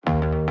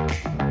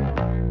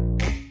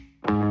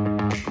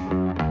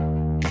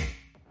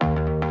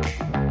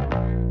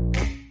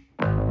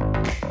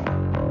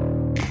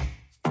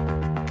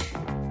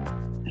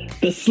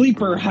The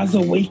sleeper has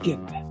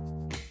awakened.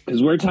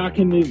 Because we're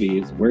talking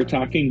movies, we're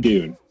talking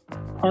Dune.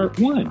 Part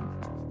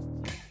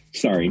 1.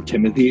 Starring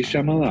Timothy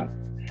Chalamet,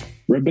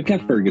 Rebecca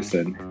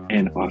Ferguson,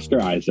 and Oscar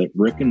Isaac,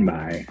 written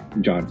by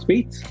John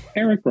Spates,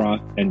 Eric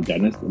Roth, and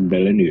Denis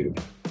Villeneuve,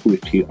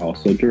 which he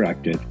also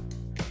directed.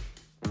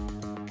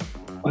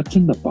 What's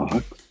in the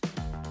box?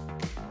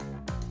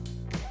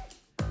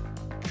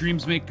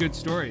 Dreams make good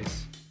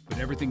stories, but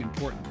everything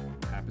important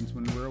happens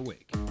when we're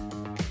awake.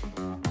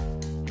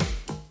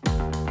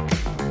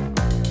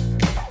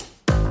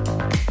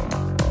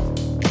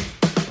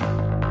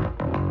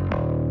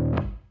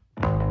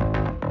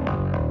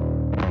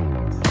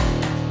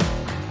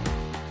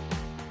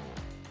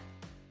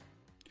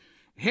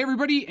 Hey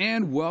everybody,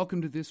 and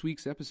welcome to this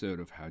week's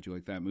episode of How'd You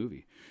Like That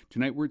Movie?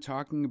 Tonight we're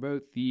talking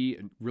about the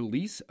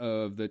release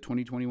of the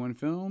 2021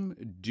 film,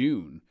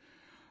 Dune.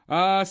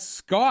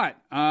 Scott,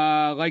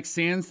 like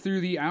sands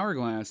through the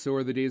hourglass, so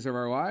are the days of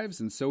our lives,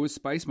 and so is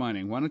spice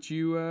mining. Why don't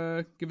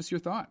you give us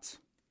your thoughts?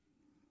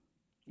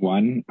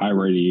 One, I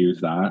already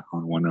used that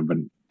on one of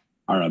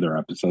our other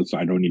episodes, so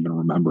I don't even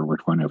remember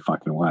which one it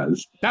fucking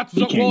was. That's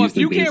well, if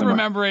you can't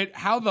remember it,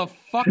 how the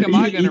fuck am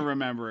I going to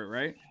remember it,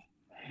 right?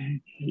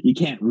 You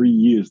can't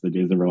reuse the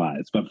days of our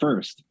lives. But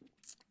first,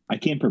 I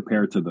came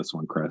prepared to this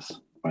one, Chris.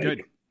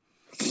 Good.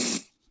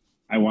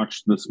 I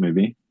watched this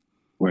movie,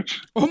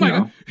 which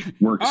God.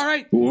 Works. All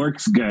right,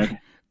 works good.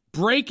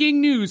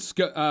 Breaking news,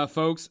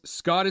 folks!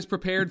 Scott is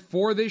prepared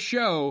for this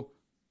show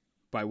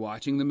by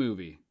watching the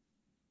movie.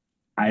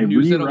 I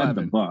reread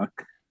the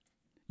book.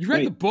 You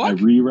read the book? I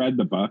reread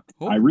the book.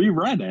 Oh. I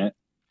reread it,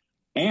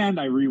 and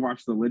I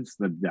rewatched the Lynch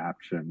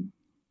adaptation.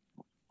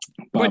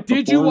 But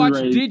did you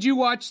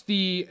watch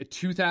the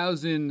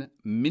 2000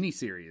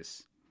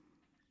 miniseries?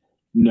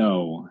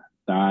 No,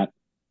 that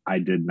I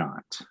did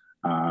not.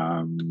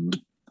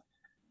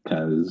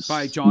 Because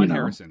by John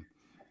Harrison.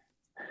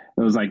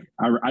 It was like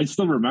I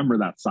still remember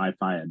that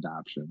sci-fi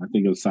adaptation. I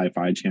think it was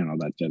Sci-Fi Channel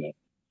that did it.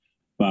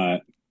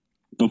 But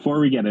before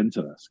we get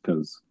into this,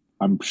 because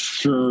I'm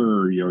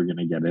sure you're going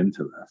to get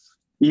into this,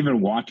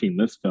 even watching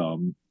this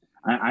film,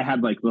 I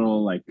had like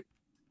little like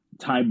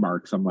time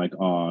marks. I'm like,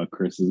 oh,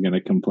 Chris is going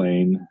to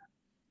complain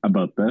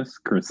about this.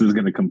 Chris is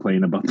going to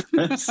complain about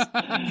this. But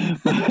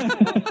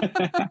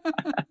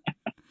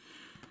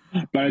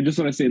I just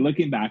want to say,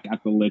 looking back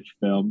at the Lynch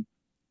film,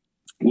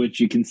 which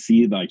you can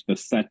see like the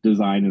set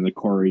design and the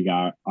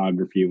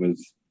choreography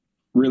was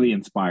really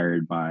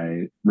inspired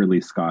by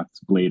Ridley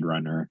Scott's Blade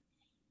Runner.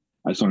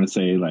 I just want to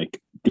say,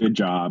 like, good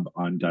job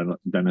on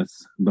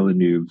Denis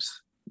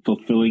Villeneuve's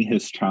fulfilling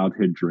his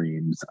childhood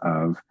dreams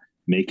of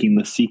making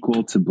the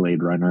sequel to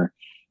Blade Runner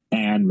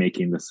and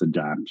making this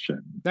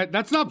adaptation.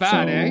 That's not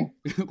bad, eh?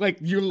 Like,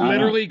 you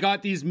literally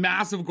got these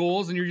massive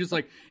goals and you're just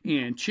like,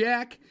 and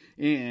check,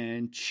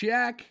 and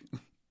check.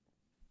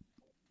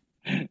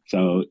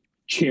 So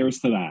cheers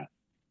to that.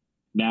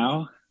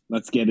 Now,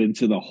 let's get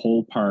into the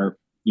whole part,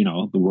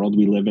 the world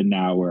we live in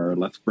now, where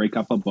let's break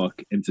up a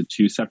book into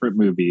 2 separate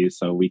movies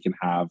so we can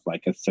have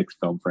like a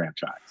 6-film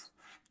franchise.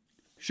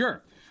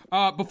 Sure.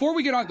 Before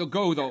we get on the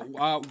go,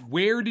 though,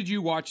 where did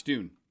you watch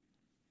Dune?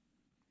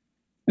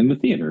 In the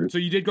theater. So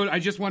you did go. I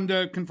just wanted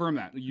to confirm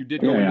that you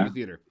did go into the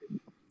theater.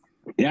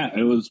 Yeah,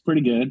 it was pretty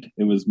good.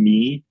 It was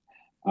me.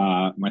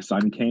 My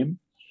son came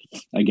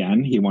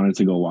again. He wanted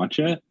to go watch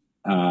it.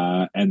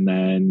 And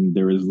then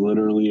there was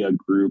literally a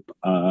group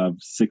of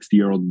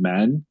 60-year-old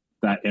men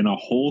that in a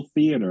whole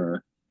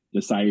theater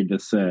decided to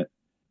sit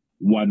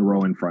one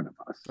row in front of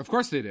us. Of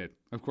course they did.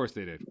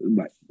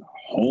 Like, the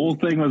whole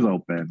thing was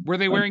open. Were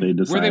they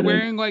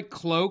wearing like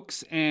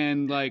cloaks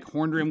and like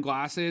horn rimmed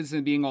glasses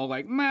and being all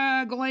like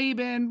 "Ma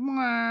Glaben"?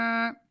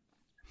 Ma.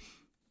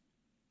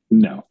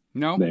 No,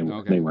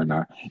 okay. They were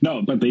not.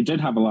 No, but they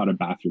did have a lot of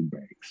bathroom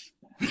breaks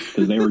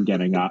because they were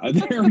getting up.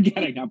 They were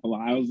getting up a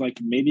lot. I was like,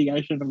 maybe I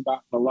shouldn't have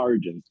gotten the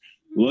largest.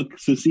 Look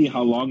to see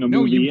how long a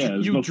movie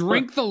is. You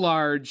drink the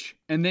large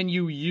and then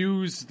you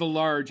use the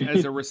large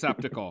as a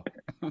receptacle.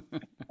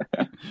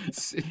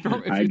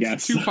 I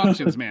guess 2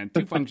 functions, man.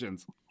 2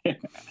 functions. But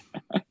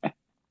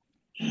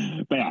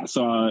yeah,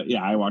 so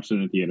I watched it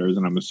in theaters,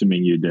 and I'm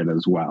assuming you did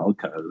as well,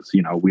 because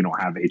we don't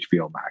have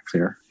HBO Max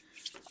here.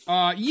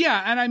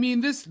 Yeah, and I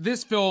mean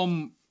this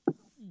film,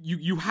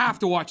 you have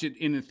to watch it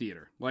in the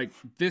theater. Like,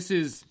 this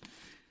is,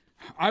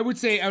 I would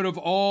say, out of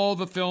all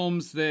the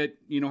films that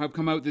have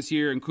come out this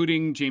year,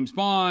 including James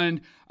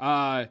Bond,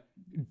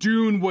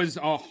 Dune was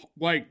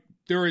like,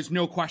 there is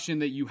no question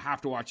that you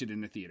have to watch it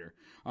in the theater.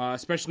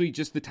 Especially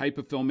just the type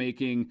of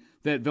filmmaking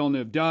that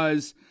Villeneuve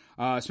does,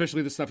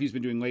 especially the stuff he's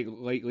been doing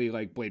lately,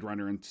 like Blade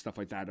Runner and stuff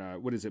like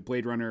that. What is it?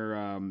 Blade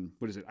Runner,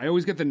 what is it? I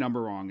always get the number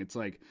wrong. It's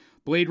like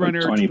Blade Runner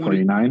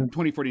 2049.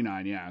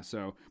 2049, yeah.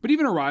 So, but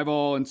even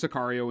Arrival and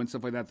Sicario and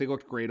stuff like that, they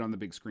looked great on the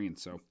big screen.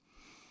 So,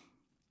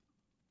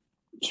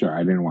 sure,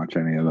 I didn't watch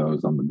any of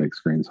those on the big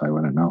screen, so I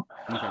wouldn't know.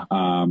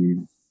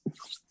 Okay.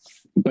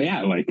 But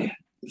yeah, like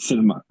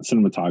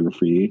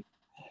cinematography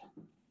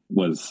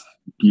was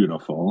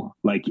beautiful.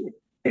 Like,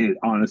 it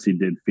honestly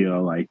did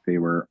feel like they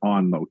were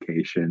on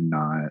location,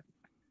 not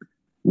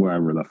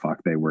wherever the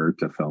fuck they were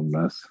to film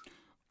this.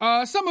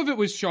 Some of it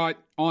was shot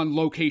on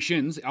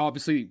locations.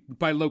 Obviously,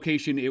 by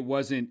location, it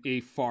wasn't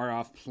a far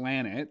off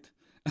planet.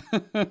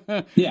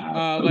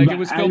 Yeah, like it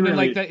was filmed in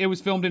it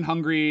was filmed in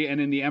Hungary and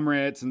in the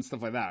Emirates and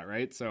stuff like that,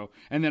 right? So,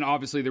 and then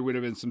obviously there would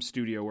have been some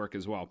studio work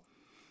as well.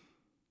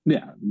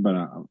 Yeah, but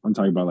I'm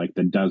talking about like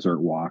the desert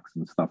walks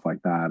and stuff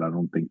like that. I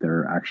don't think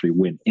they're actually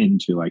went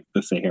into like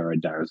the Sahara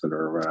Desert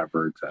or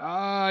whatever.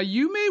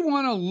 You may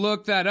want to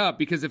look that up,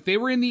 because if they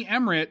were in the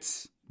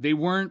Emirates, they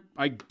weren't.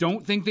 I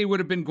don't think they would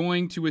have been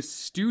going to a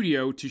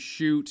studio to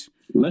shoot.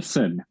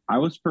 Listen, I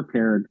was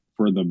prepared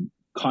for the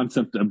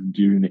concept of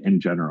Dune in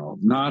general,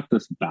 not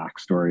this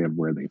backstory of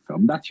where they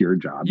filmed. That's your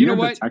job. You're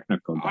the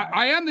technical guy.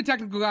 I am the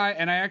technical guy,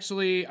 and I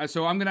actually,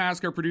 so I'm going to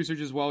ask our producer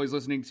just while he's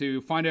listening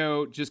to find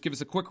out, just give us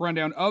a quick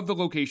rundown of the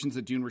locations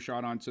that Dune were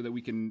shot on, so that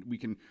we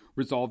can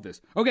resolve this.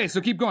 Okay, so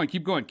keep going.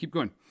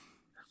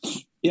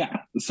 Yeah,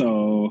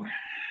 so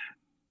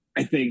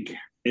I think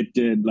it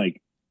did,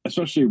 like,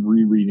 especially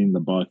rereading the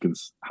book and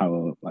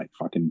how like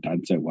fucking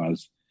dense it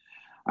was.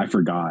 I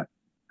forgot,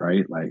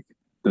 right? Like,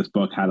 this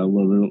book had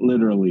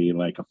literally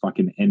like a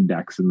fucking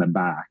index in the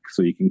back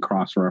so you can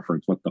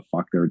cross-reference what the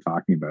fuck they were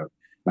talking about.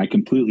 And I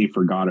completely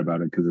forgot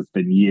about it because it's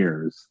been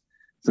years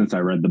since I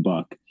read the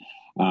book.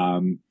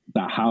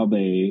 That how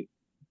they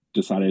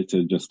decided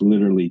to just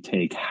literally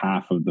take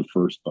half of the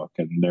first book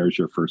and there's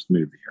your first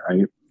movie,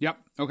 right? Yep.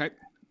 Okay.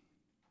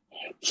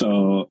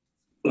 So,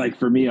 like,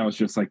 for me, I was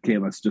just like, okay,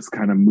 let's just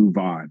kind of move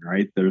on,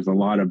 right? There's a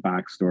lot of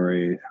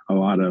backstory, a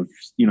lot of,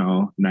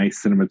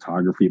 nice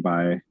cinematography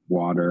by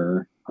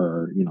Water.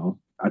 Or,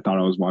 I thought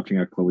I was watching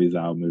a Chloe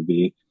Zhao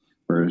movie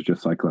where it's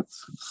just like,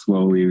 let's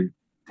slowly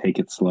take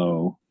it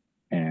slow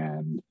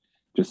and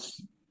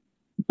just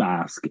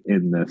bask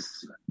in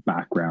this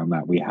background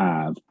that we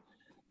have,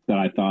 that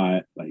I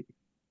thought like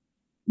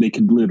they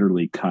could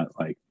literally cut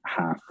like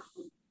half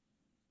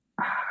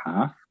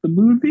the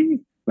movie.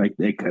 Like,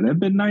 it could have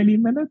been 90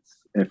 minutes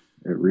if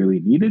it really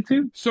needed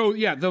to. So,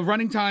 yeah, the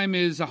running time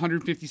is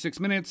 156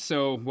 minutes.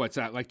 So, what's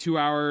that? Like 2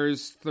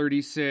 hours,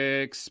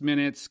 36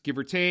 minutes, give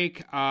or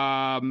take.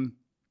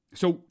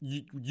 So,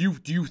 do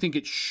you think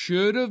it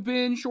should have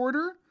been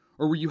shorter?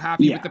 Or were you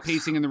happy with the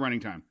pacing and the running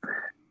time?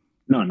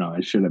 No,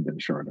 it should have been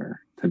shorter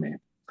to me.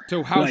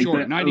 So, how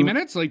short? 90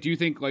 minutes? Like, do you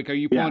think, like, are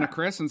you pulling a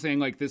Chris and saying,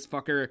 like, this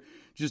fucker,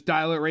 just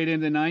dial it right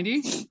into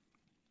 90?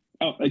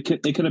 Oh, it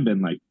could have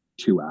been, like,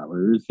 2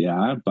 hours,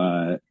 yeah,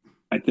 but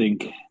I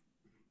think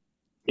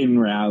in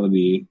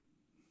reality,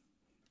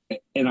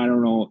 and I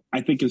don't know,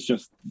 I think it's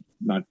just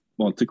not,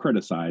 well, to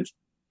criticize,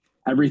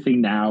 everything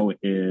now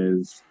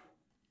is,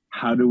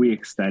 how do we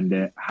extend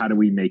it? How do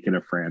we make it a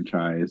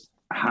franchise?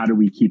 How do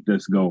we keep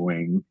this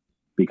going?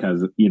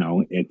 Because,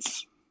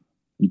 it's,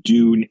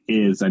 Dune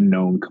is a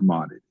known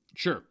commodity.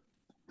 Sure.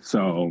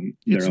 So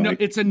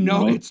it's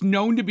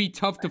known to be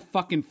tough to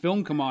fucking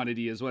film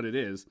commodity is what it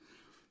is.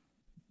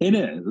 It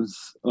is.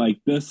 Like,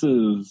 this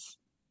is,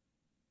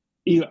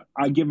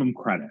 I give them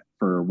credit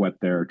for what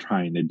they're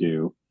trying to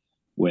do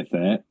with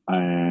it,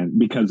 and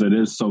because it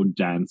is so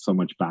dense, so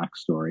much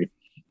backstory,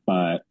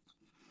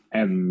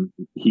 and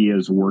he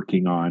is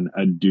working on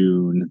a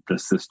Dune, the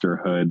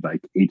Sisterhood,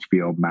 like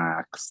HBO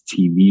Max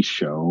TV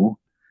show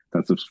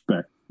that's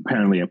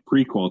apparently a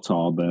prequel to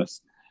all this.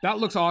 That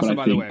looks awesome,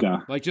 by the way.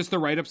 Like, just the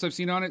write-ups I've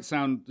seen on it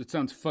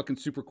sounds fucking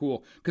super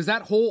cool. Because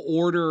that whole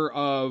order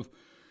of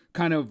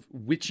kind of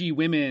witchy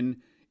women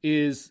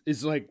is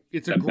like,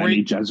 it's a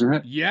great Bene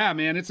Gesserit. Yeah,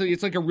 man, it's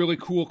like a really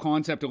cool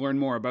concept to learn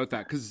more about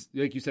that, because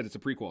like you said, it's a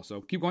prequel.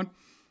 So keep going.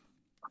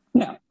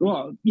 Yeah,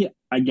 well, yeah,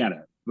 I get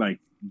it. Like,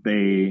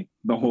 the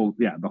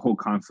whole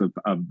concept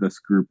of this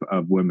group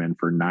of women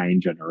for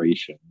 9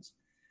 generations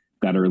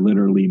that are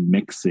literally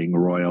mixing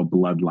royal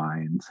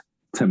bloodlines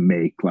to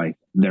make like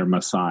their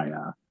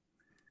Messiah.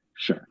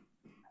 Sure,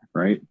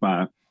 right,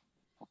 but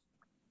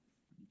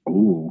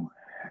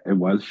it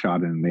was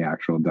shot in the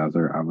actual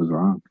desert. I was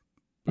wrong.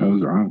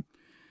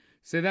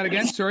 Say that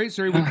again. Sorry.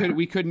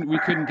 We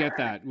couldn't get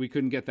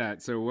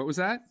that. So what was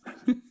that?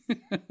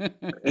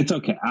 It's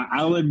okay.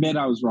 I'll admit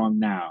I was wrong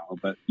now,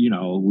 but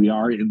we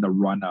are in the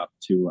run up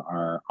to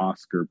our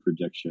Oscar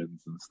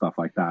predictions and stuff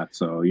like that.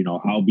 So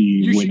I'll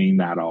be winning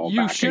that all.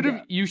 You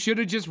should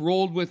have just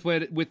rolled with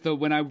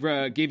when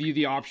I gave you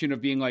the option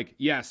of being like,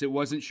 yes, it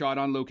wasn't shot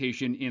on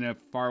location in a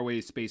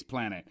faraway space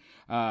planet.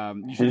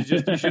 You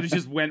should have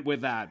just went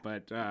with that,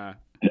 but.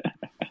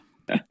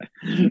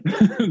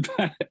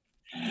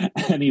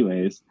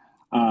 Anyways,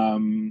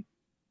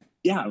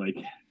 like,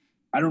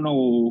 I don't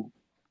know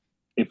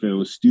if it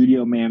was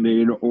studio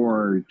mandated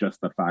or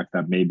just the fact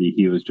that maybe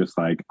he was just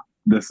like,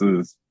 this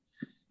is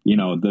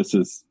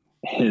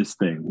his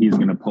thing. He's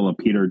going to pull a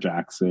Peter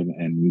Jackson,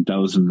 and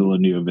Denis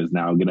Villeneuve is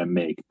now going to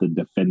make the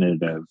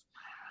definitive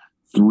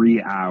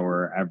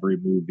 3-hour every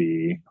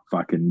movie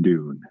fucking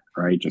Dune,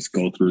 right? Just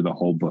go through the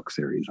whole book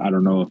series. I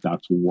don't know if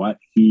that's what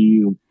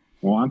he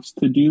wants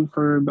to do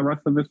for the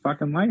rest of his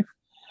fucking life.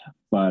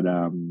 But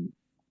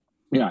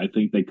I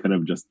think they could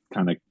have just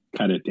kind of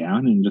cut it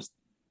down and just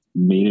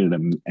made it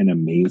an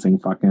amazing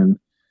fucking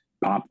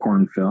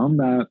popcorn film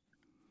that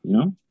you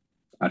know,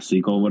 a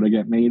sequel would have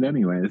get made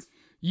anyways.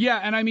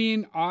 Yeah, and I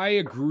mean, I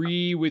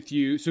agree with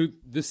you. So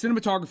the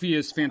cinematography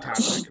is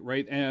fantastic,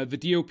 right? The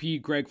DOP,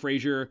 Greg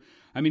Fraser,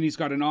 I mean, he's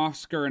got an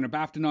Oscar and a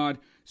BAFTA nod,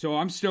 so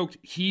I'm stoked.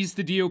 He's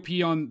the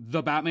DOP on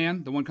The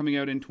Batman, the one coming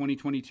out in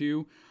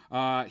 2022.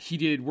 He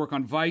did work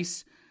on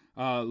Vice,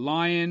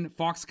 Lion,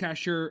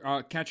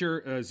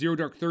 Foxcatcher, Zero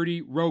Dark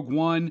 30, Rogue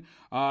One.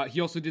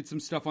 He also did some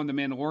stuff on The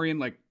Mandalorian.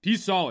 Like,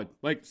 he's solid.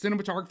 Like,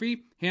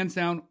 cinematography, hands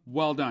down,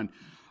 well done.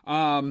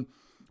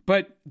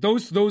 But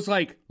those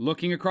like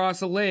looking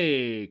across a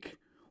lake,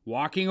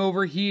 walking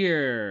over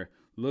here,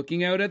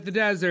 looking out at the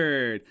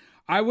desert,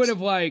 I would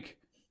have like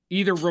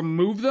either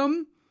removed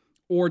them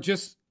or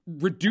just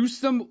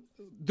reduced them.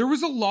 There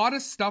was a lot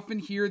of stuff in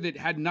here that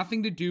had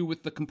nothing to do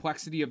with the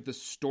complexity of the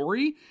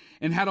story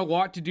and had a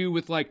lot to do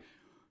with like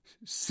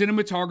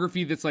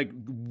cinematography that's like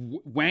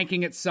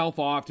wanking itself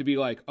off to be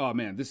like, oh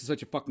man, this is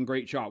such a fucking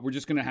great shot. We're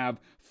just going to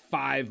have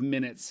 5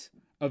 minutes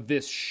of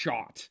this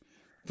shot.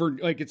 For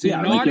like, it's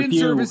not like in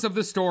service of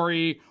the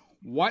story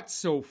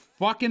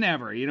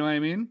whatsoever. You know what I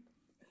mean?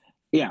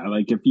 Yeah,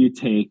 like if you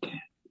take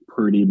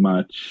pretty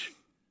much,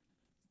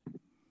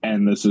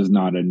 and this is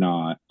not a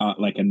knock,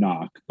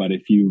 but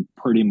if you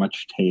pretty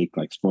much take,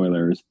 like,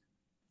 spoilers,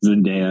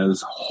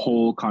 Zendaya's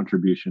whole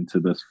contribution to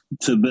this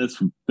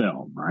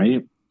film,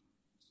 right?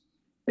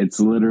 It's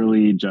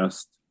literally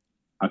just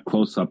a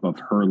close up of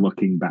her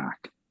looking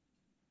back.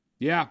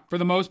 Yeah, for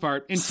the most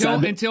part, until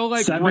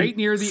right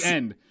near the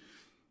end.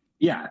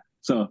 Yeah,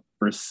 so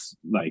for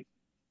like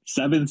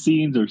 7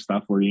 scenes or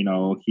stuff where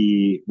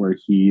where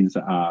he's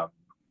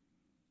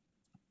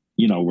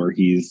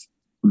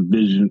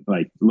vision,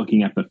 like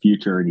looking at the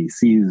future, and he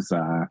sees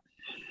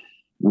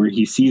where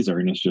he sees her,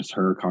 and it's just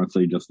her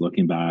constantly just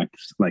looking back,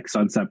 like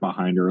sunset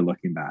behind her,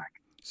 looking back.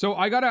 So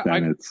I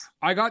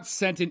got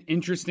sent an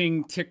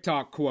interesting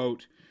TikTok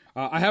quote.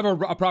 I have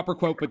a proper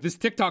quote, but this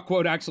TikTok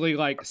quote actually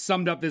like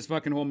summed up this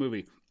fucking whole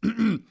movie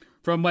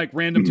from like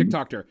random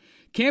TikToker.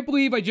 Can't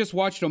believe I just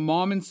watched a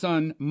mom and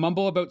son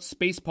mumble about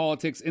space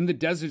politics in the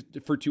desert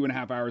for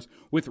 2.5 hours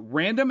with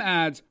random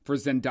ads for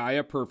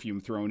Zendaya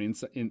perfume thrown in.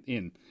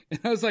 And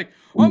I was like,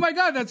 oh my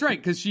God, that's right.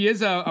 Because she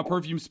is a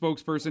perfume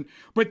spokesperson.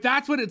 But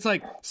that's what it's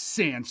like.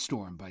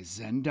 Sandstorm by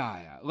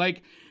Zendaya.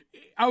 Like,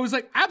 I was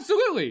like,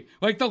 absolutely.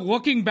 Like, the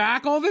looking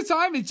back all the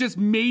time, it just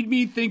made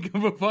me think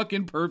of a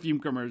fucking perfume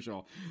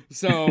commercial.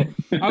 So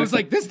I was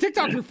like, this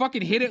TikToker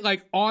fucking hit it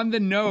like on the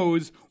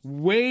nose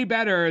way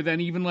better than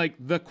even like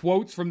the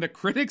quotes from the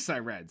critics I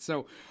read.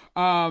 So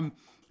my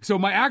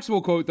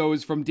actual quote, though,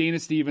 is from Dana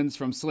Stevens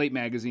from Slate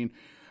Magazine.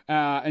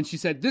 And she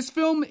said, this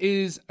film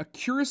is a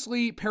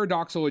curiously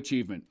paradoxical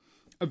achievement,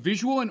 a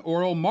visual and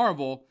oral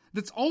marvel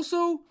that's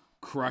also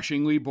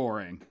crushingly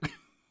boring.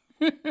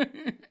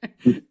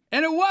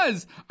 And it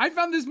was. I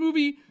found this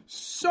movie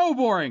so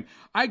boring.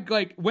 I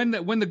like when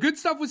the good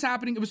stuff was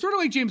happening. It was sort of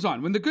like James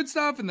Bond. When the good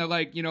stuff and the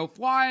like,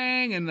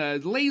 flying and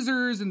the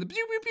lasers and the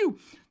pew pew pew,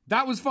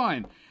 that was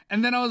fine.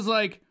 And then I was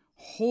like,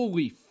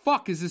 holy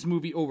fuck, is this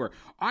movie over?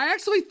 I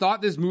actually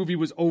thought this movie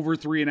was over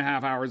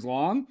 3.5 hours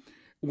long.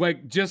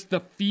 Like, just the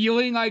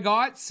feeling I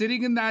got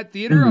sitting in that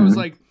theater, I was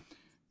like,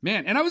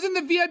 man. And I was in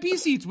the VIP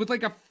seats with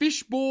like a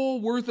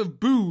fishbowl worth of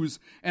booze,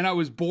 and I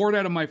was bored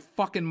out of my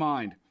fucking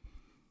mind.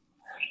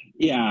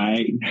 Yeah,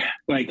 I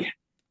like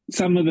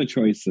some of the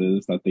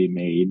choices that they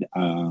made.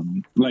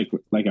 Like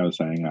I was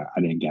saying, I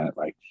didn't get it.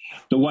 Like,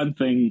 the one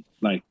thing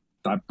like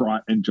that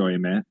brought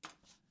enjoyment.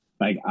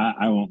 Like,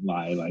 I won't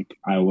lie. Like,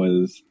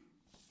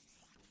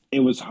 it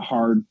was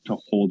hard to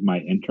hold my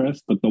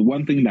interest, but the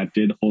one thing that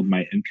did hold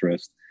my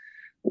interest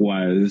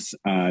was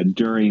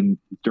during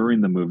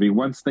the movie,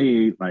 once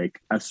they like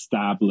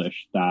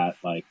established that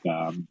like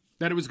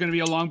that it was going to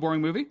be a long,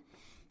 boring movie.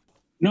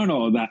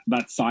 No,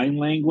 that sign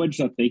language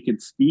that they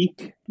could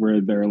speak, where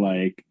they're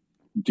like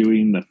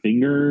doing the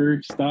finger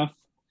stuff.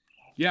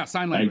 Yeah,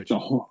 sign language.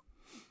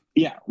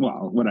 Yeah,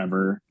 well,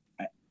 whatever.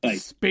 Like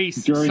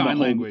space sign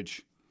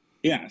language.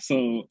 Yeah,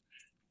 so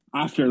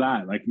after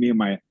that, like me and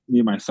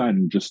my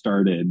son just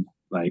started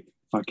like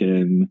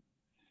fucking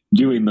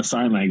doing the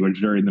sign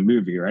language during the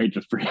movie, right?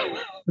 Just for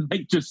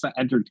like just to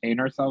entertain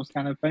ourselves,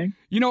 kind of thing.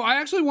 I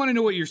actually want to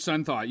know what your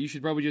son thought. You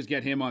should probably just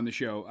get him on the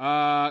show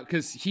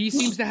because he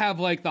seems to have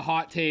like the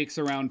hot takes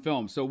around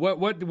film. So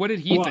what did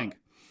he think?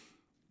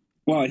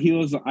 Well,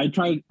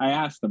 I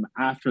asked him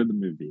after the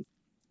movie.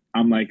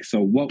 I'm like, so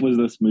what was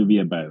this movie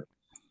about?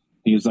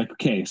 He was like,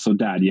 okay, so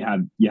Dad, you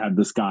had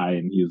this guy,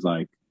 and he was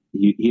like,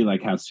 he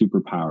like has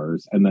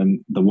superpowers, and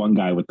then the one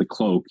guy with the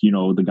cloak,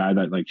 the guy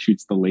that like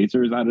shoots the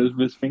lasers out of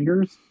his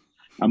fingers.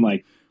 I'm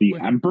like, the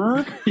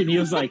Emperor? And he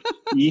was like,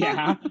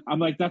 yeah. I'm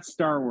like, that's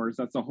Star Wars.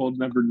 That's a whole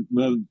another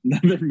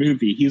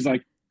movie. He's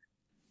like,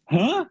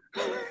 huh?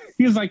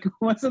 He was like,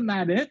 wasn't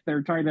that it?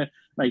 They're trying to,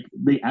 like,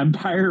 the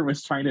Empire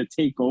was trying to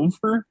take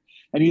over.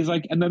 And he's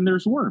like, and then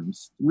there's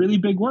worms, really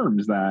big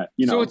worms that,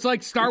 So it's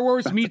like Star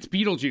Wars meets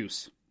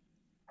Beetlejuice.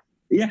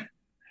 Yeah.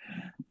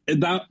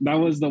 That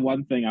was the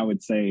one thing I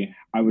would say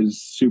I was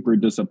super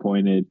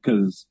disappointed,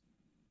 because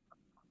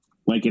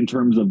like in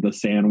terms of the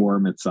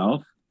sandworm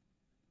itself,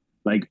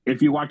 Like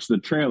if you watch the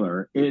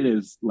trailer, it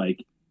is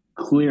like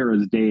clear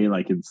as day,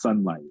 like in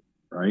sunlight,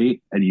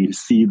 right? And you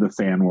see the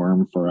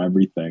sandworm for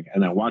everything.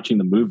 And then watching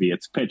the movie,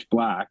 it's pitch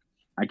black.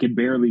 I could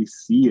barely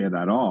see it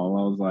at all.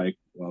 I was like,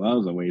 well, that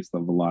was a waste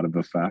of a lot of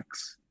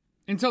effects.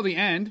 Until the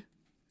end.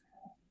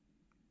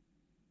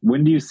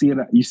 When do you see it?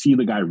 You see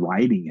the guy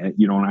riding it.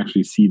 You don't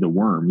actually see the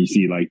worm. You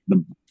see like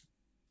the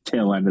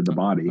tail end of the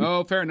body.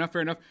 Oh, fair enough.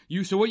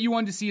 So what you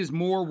wanted to see is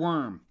more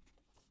worm.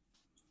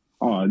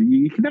 Oh,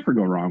 you can never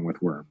go wrong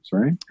with worms,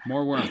 right?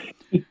 More worm.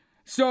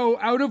 So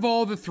out of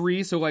all the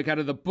three, so like out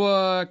of the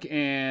book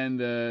and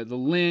the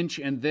Lynch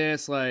and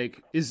this,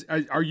 like,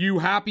 are you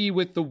happy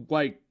with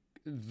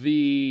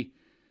the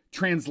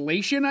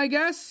translation, I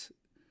guess?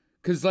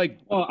 Because like,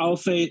 well, I'll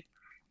say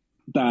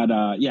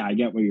that yeah, I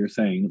get what you're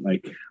saying.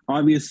 Like,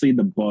 obviously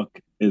the book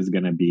is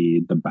going to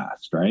be the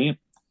best, right?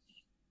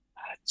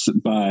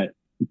 But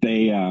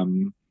they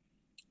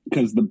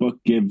because the book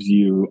gives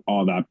you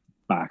all that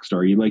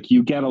backstory, like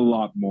you get a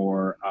lot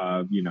more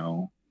of, you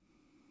know,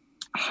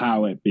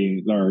 how it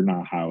being, or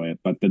not how it,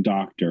 but the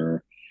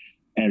doctor,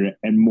 and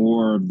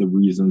more of the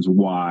reasons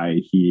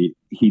why he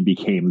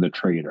became the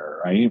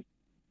traitor, right?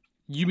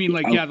 You mean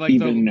like, yeah, like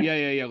even,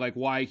 like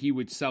why he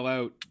would sell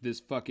out this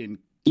fucking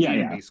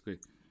king, basically.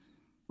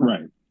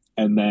 Right.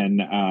 And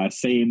then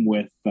same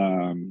with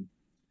oh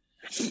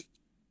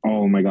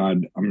my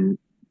god,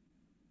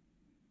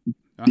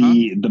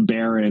 the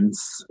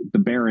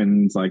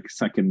Baron's like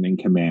second in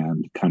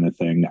command kind of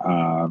thing.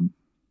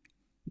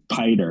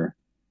 Piter.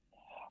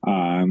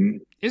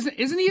 Isn't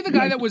he the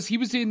guy that was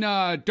in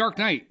Dark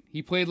Knight?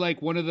 He played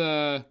like one of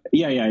the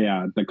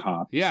the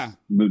cops. Yeah,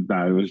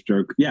 that was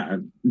joke. Yeah,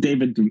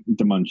 David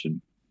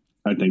Dimension.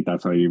 I think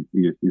that's how you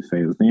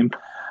say his name,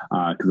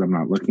 because I'm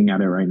not looking at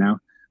it right now.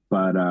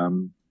 But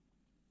and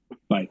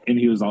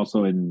he was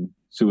also in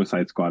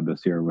Suicide Squad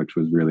this year, which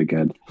was really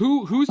good.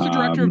 Who's the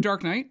director of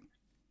Dark Knight?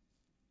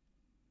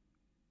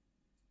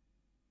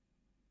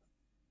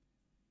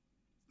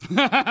 See,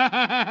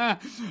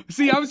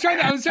 I was trying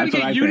to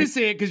get you to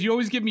say it because you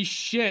always give me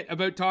shit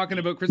about talking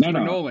about Christopher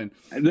Nolan.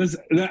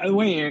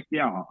 Wait,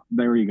 yeah,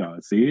 there you go.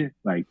 See,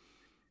 like,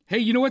 hey,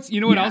 you know what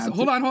else?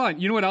 Hold on.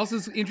 You know what else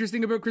is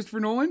interesting about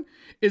Christopher Nolan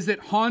is that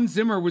Hans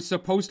Zimmer was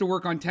supposed to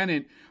work on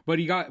Tenet, but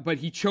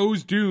he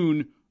chose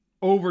Dune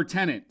over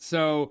Tenet.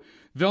 So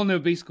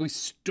Villeneuve basically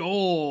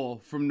stole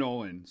from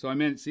Nolan. So I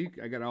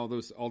got all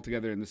those all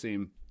together in the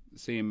same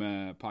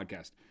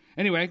podcast.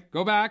 Anyway,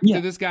 go back to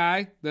this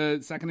guy, the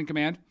second in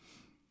command.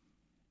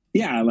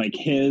 Yeah, like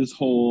his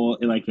whole,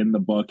 like in the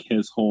book,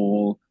 his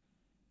whole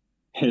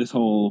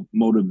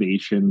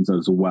motivations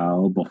as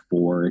well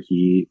before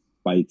he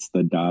bites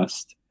the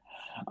dust.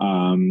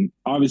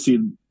 Obviously,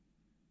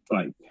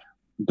 like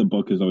the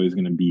book is always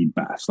going to be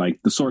best. Like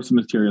the source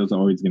material is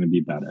always going to be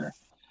better.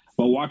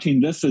 But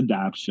watching this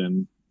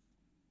adaptation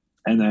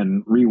and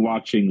then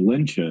rewatching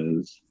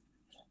Lynch's,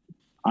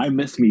 I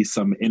miss me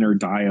some inner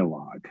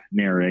dialogue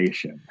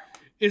narration.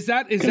 Is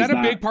that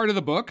a big part of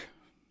the book?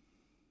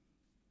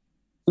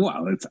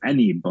 Well, it's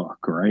any book,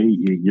 right?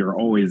 You're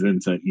always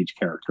into each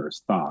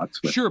character's thoughts.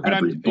 Sure,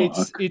 but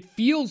it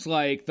feels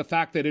like the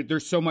fact that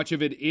there's so much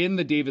of it in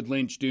the David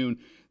Lynch Dune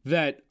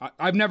that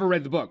I've never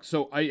read the book.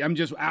 So I'm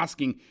just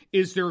asking,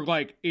 is there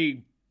like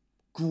a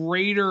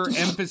greater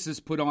emphasis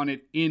put on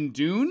it in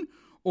Dune?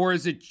 Or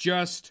is it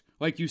just,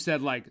 like you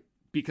said, like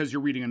because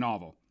you're reading a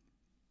novel?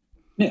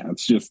 Yeah,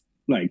 it's just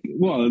like,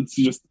 well, it's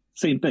just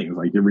same thing.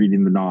 Like you're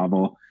reading the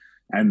novel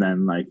and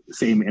then like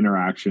same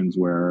interactions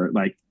where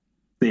like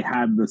they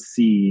had the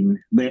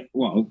scene,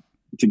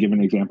 to give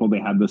an example, they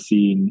had the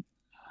scene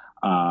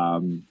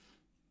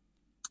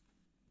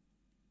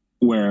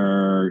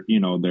where, you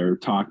know, they're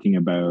talking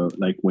about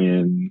like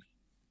when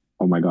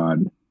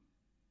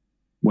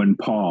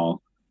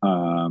Paul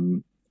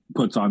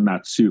puts on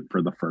that suit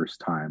for the first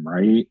time,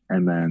 right?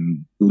 And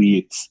then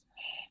Leitz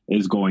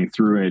is going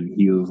through it and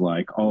he was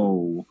like,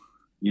 oh,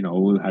 you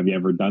know, have you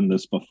ever done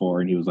this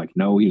before? And he was like,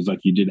 no. He was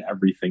like, you did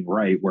everything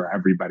right where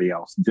everybody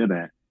else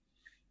didn't.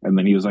 And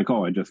then he was like,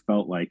 oh, I just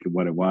felt like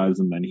what it was.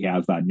 And then he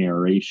has that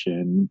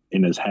narration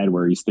in his head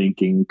where he's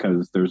thinking,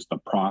 because there's the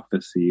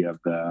prophecy of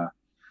the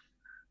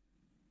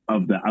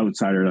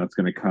outsider that's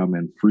going to come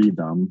and free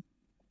them,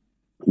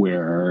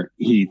 where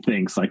he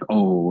thinks like,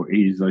 oh,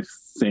 he's like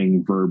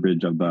saying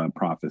verbiage of the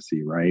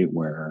prophecy, right?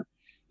 Where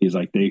he's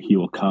like, he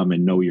will come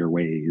and know your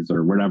ways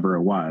or whatever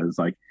it was.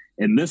 Like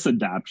in this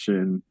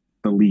adaptation,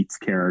 the Leitz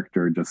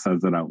character just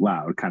says it out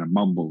loud, kind of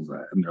mumbles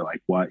it. And they're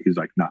like, what? He's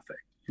like, nothing.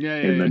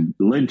 The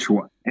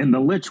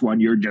Lynch one,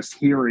 you're just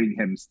hearing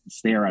him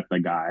stare at the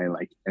guy,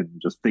 like,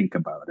 and just think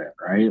about it,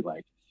 right?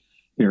 Like,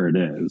 here it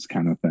is,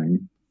 kind of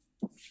thing.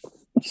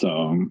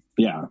 So,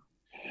 yeah,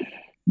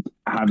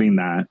 having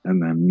that,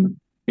 and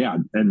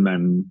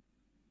then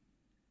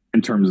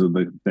in terms of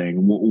the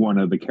thing, one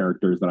of the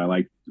characters that I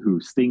like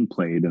who Sting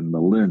played in the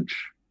Lynch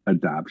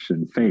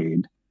adaptation,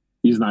 Fade,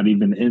 he's not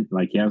even in,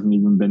 like, he hasn't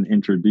even been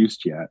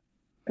introduced yet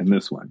in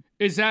this one.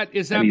 Is that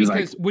because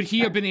like, would he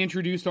have been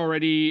introduced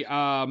already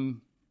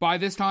by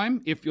this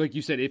time? If, like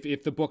you said,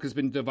 if the book has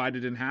been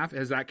divided in half,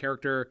 has that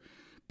character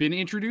been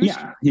introduced?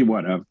 Yeah, he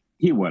would have.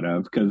 He would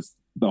have, because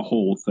the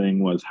whole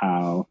thing was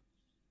how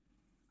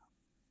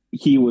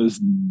he was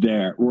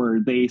there, where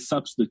they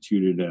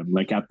substituted him,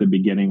 like at the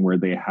beginning, where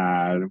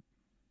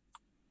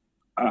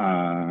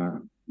uh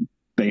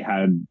they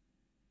had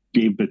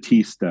Dave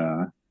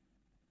Bautista,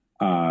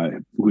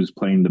 who's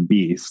playing the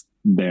Beast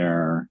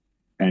there,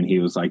 and he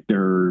was like,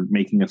 they're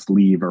making us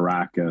leave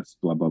Arrakis,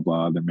 blah blah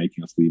blah. They're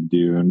making us leave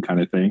Dune,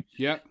 kind of thing.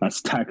 Yeah,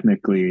 that's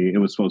technically, it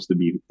was supposed to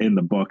be in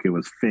the book. It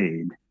was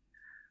Fade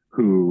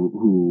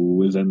who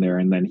was in there,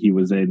 and then he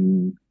was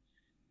in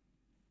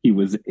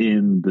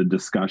the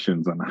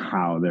discussions on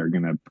how they're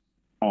gonna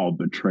all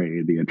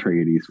betray the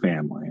Atreides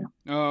family.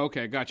 Oh,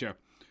 okay, gotcha.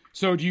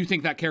 So do you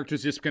think that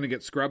character's just going to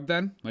get scrubbed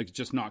then? Like, it's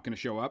just not going to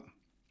show up?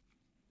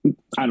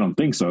 I don't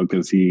think so,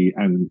 because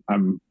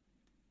I'm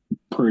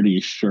pretty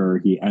sure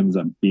he ends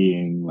up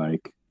being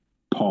like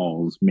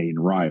Paul's main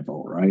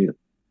rival, right?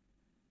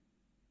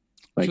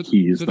 Like, so,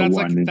 he's so the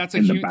one. Like, that's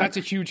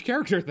a huge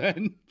character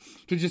then,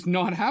 to just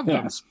not have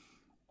them. Yes.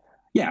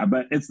 Yeah,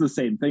 but it's the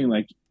same thing.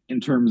 Like, in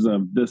terms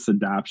of this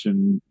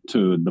adaptation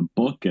to the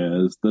book,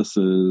 this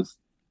is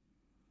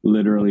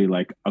literally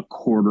like a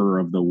quarter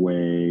of the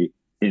way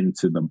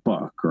into the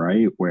book,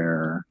 right?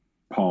 Where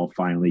Paul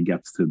finally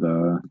gets to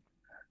the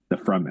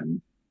Fremen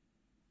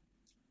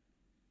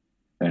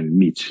and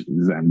meets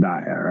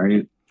Zendaya,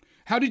 right?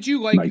 How did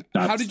you like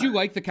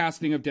the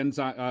casting of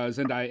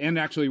Zendaya and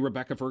actually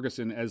Rebecca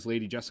Ferguson as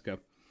Lady Jessica?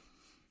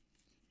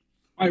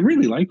 I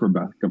really like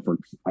Rebecca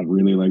Ferguson. I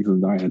really like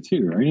Zendaya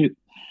too, right?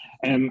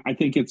 And I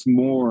think it's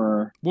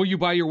more. Will you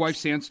buy your wife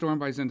Sandstorm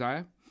by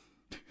Zendaya?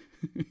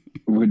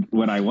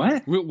 Would I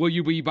what? Will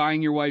you be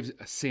buying your wife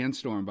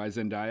Sandstorm by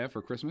Zendaya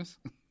for Christmas?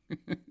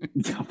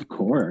 Of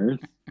course.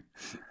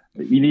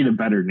 You need a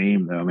better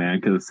name though, man,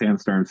 because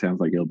Sandstorm sounds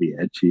like it'll be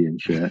itchy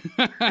and shit.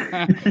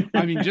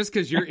 I mean, just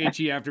because you're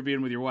itchy after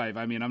being with your wife,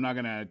 I mean, I'm not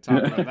gonna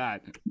talk about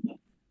that.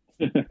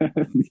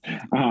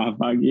 Oh,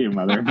 fuck you,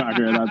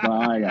 motherfucker! That's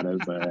all I gotta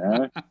say.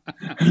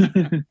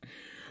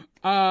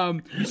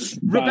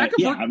 Rebecca,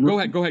 yeah, go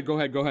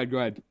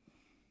ahead.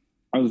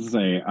 I was to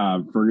say,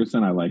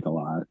 Ferguson, I like a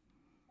lot.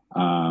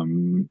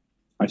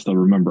 I still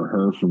remember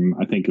her from,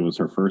 I think it was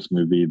her first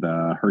movie,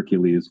 the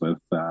Hercules with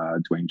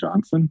Dwayne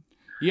Johnson.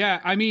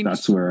 Yeah, I mean,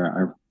 that's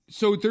where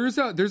So there's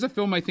a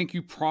film I think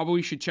you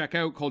probably should check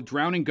out called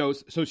Drowning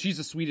Ghosts. So she's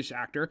a Swedish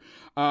actor,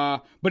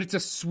 but it's a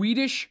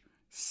Swedish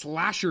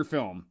slasher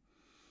film.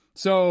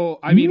 So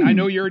I mean, I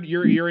know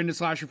you're into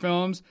slasher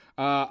films.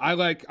 I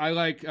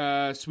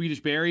like Swedish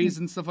berries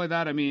and stuff like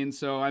that. I mean,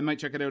 so I might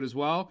check it out as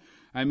well.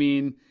 I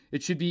mean,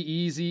 it should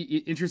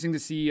be interesting to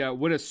see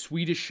what a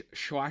Swedish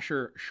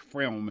slasher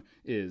film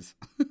is.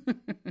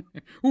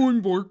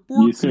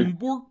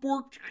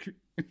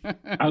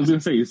 I was gonna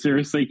say, you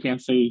seriously can't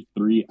say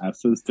 3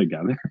 S's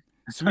together?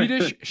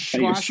 Swedish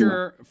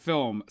slasher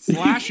film.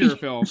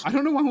 I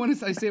don't know why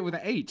I say it with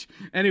an H.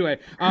 Anyway,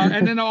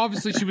 and then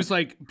obviously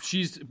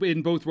she's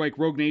in both like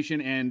Rogue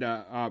Nation and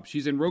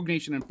she's in Rogue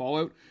Nation and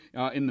Fallout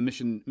in the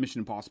Mission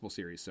Impossible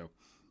series. So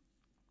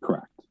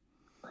correct.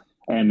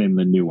 And in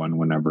the new one,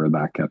 whenever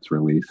that gets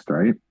released,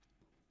 right?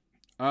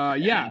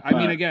 Yeah. I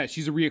mean, I guess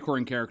she's a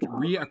reoccurring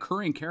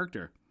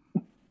character.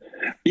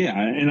 Yeah,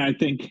 and I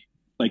think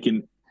like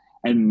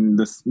and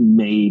this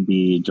may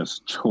be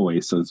just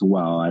choice as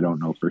well. I don't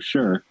know for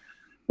sure,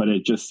 but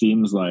it just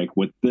seems like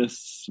with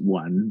this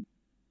one,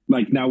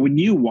 like now when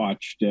you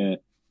watched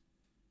it,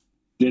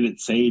 did it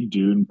say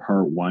Dune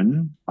Part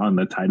 1 on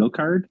the title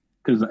card?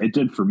 Because it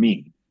did for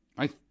me.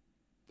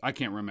 I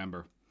can't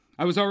remember.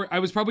 I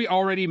was probably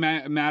already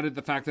mad at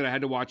the fact that I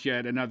had to watch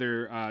yet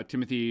another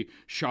Timothée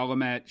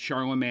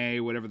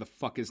Chalamet, whatever the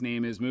fuck his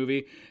name is,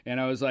 movie,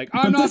 and I was like,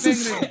 I'm not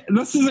thinking.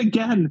 This is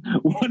again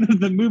one of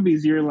the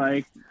movies you're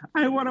like,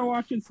 I want to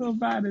watch it so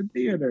bad in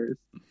theaters.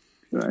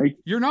 Like,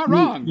 you're not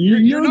wrong.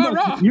 You're not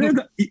wrong. You're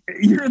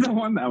the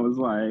one that was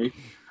like,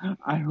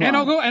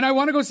 I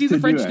want to go see the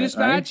French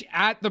Dispatch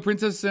at the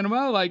Princess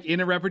Cinema, like in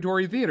a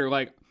repertory theater.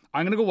 Like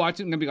I'm gonna go watch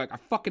it and I'm gonna be like, I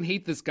fucking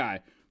hate this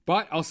guy.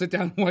 But I'll sit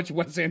down and watch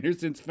Wes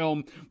Anderson's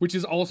film, which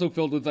is also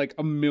filled with like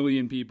 1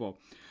 million people.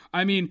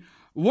 I mean,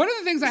 one of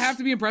the things I have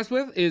to be impressed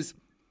with is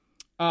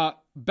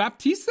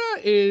Bautista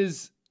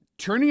is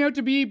turning out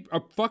to be a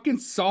fucking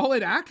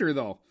solid actor,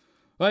 though.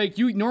 Like,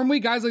 you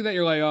normally guys like that,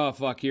 you're like, oh,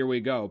 fuck, here we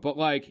go. But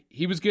like,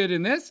 he was good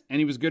in this, and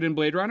he was good in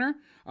Blade Runner.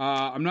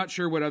 I'm not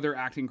sure what other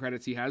acting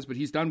credits he has, but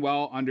he's done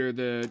well under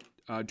the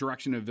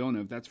direction of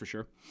Villeneuve, that's for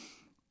sure.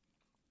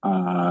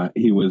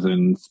 He was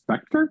in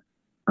Spectre,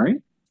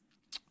 right?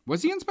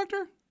 Was he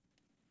Inspector?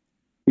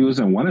 He was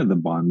in one of the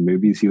Bond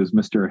movies. He was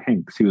Mr.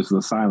 Hinks. He was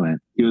the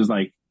silent. He was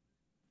like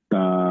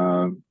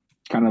the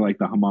kind of like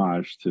the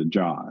homage to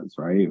Jaws,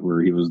 right?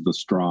 Where he was the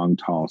strong,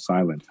 tall,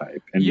 silent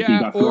type. And he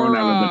got thrown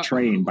out of the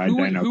train by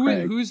Daniel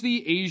Craig. Who's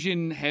the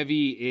Asian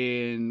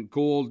heavy in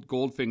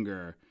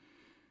Goldfinger?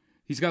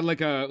 He's got like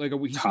a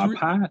Top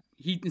Hat?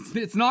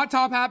 It's not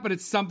Top Hat, but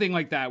it's something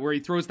like that where he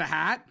throws the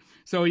hat.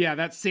 So yeah,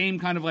 that same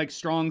kind of like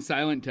strong,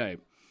 silent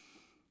type.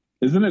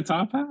 Isn't it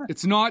Top Hat?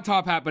 It's not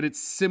Top Hat, but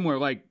it's similar.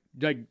 Like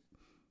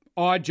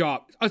Odd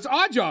Job. It's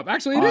Odd Job.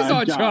 Actually, it is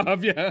Odd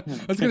Job. Yeah.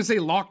 I was going to say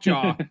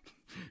Lockjaw,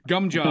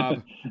 Gum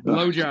Job,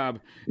 Blow Job.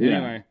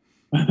 Anyway.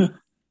 Yeah.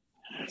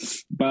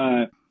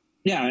 But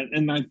yeah,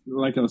 and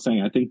like I was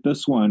saying, I think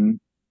this one,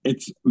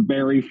 it's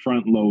very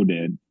front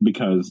loaded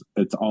because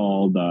it's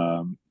all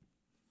the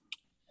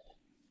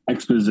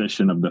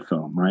exposition of the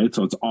film, right?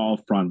 So it's all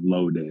front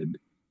loaded.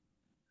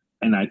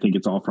 And I think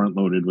it's all front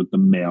loaded with the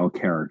male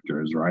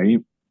characters, right?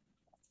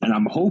 And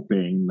I'm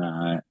hoping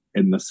that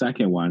in the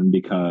second one,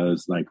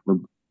 because like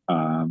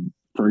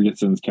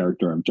Ferguson's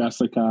character of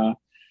Jessica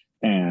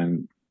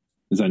and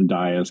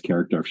Zendaya's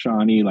character of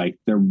Shawnee, like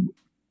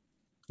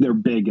they're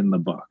big in the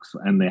books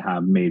and they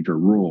have major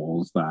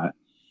roles that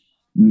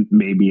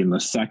maybe in the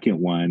second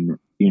one,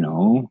 you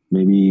know,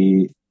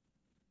 maybe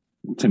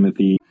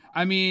Timothy.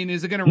 I mean,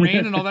 is it going to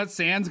rain and all that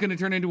sand's going to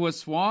turn into a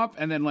swamp?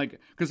 And then like,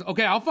 because,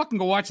 okay, I'll fucking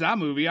go watch that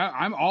movie.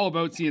 I'm all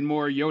about seeing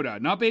more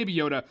Yoda, not Baby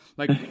Yoda,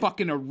 like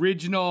fucking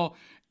original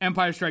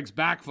Empire Strikes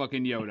Back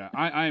fucking Yoda.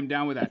 I am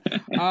down with that.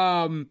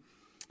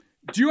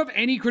 Do you have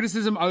any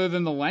criticism other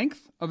than the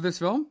length of this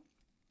film?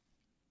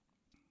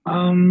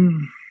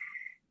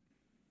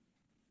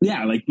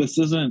 Yeah, like this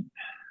isn't.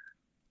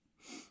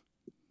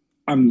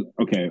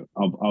 Okay.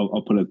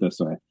 I'll put it this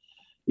way.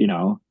 You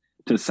know,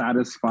 to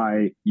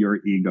satisfy your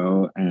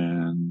ego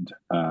and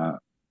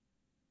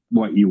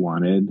what you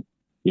wanted.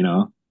 You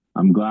know,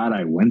 I'm glad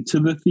I went to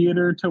the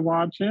theater to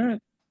watch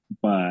it,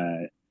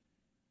 but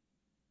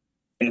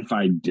if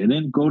I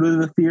didn't go to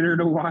the theater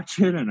to watch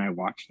it and I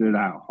watched it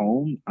at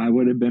home, I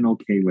would have been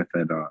okay with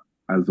it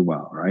as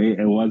well, right?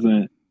 It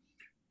wasn't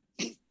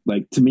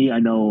like, to me, I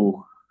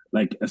know,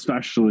 like,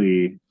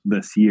 especially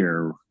this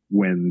year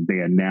when they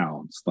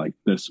announced like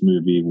this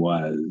movie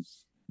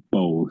was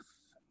both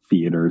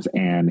theaters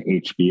and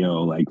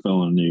HBO, like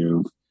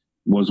Villeneuve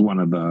was one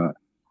of the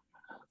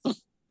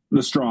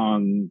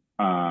strong,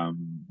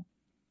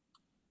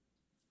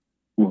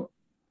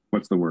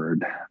 what's the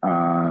word?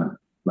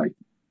 Like,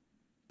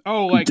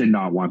 oh, like did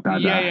not want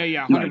that.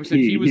 Yeah, 100%. Like,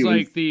 he was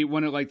like the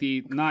one of like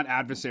the not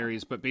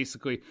adversaries, but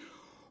basically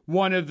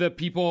one of the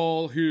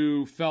people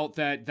who felt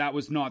that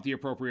was not the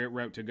appropriate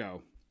route to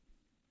go.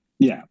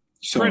 Yeah,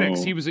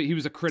 critics. He was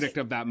a critic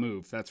of that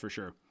move. That's for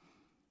sure.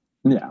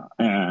 Yeah,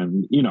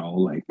 and you know,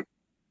 like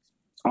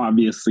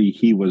obviously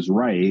he was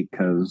right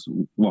because,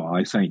 well,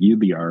 I sent you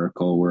the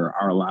article where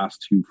our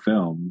last two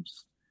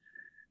films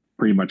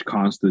pretty much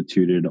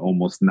constituted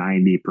almost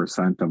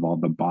 90% of all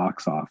the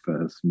box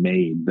office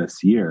made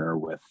this year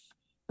with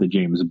the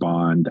James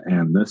Bond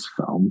and this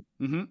film.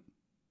 Mm-hmm.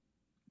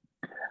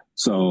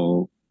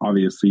 So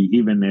obviously,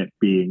 even it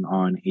being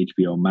on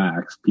HBO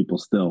Max, people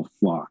still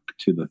flocked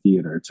to the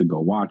theater to go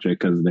watch it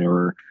because they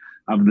were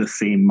of the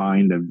same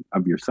mind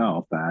of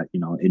yourself that, you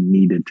know, it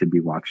needed to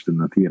be watched in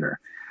the theater.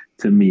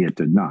 To me, it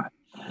did not.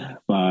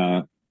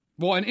 But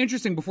well, and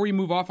interesting, before you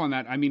move off on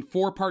that, I mean,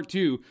 for part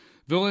 2,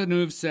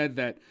 Villeneuve said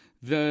that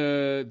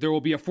there will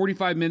be a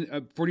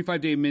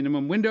 45-day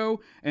minimum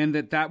window, and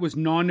that was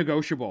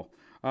non-negotiable,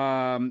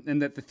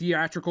 and that the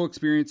theatrical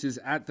experience is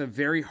at the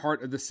very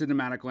heart of the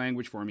cinematic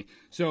language for me.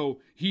 So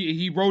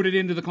he wrote it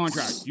into the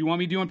contract. You want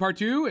me doing part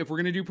 2? If we're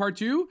going to do part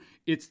 2,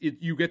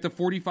 you get the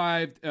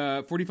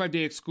 45-day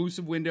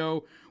exclusive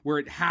window where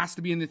it has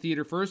to be in the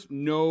theater first.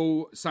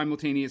 No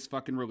simultaneous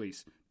fucking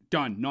release.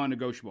 Done.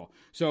 Non-negotiable.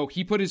 So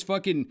he put his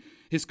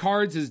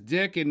cards, his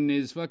dick, and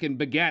his fucking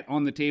baguette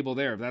on the table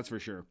there. That's for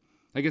sure.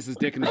 I guess his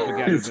dick and his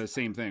baguette is the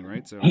same thing,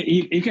 right? So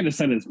he could have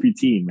said his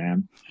poutine,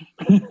 man.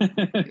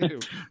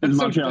 His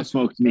Montreal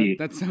smoked meat.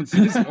 That sounds,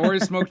 or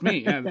his smoked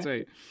meat. Yeah, that's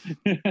right.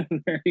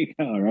 There you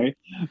go. Right.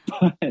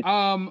 But,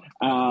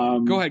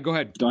 go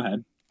ahead.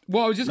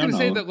 Well, I was just going to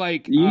say that,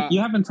 like, you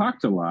haven't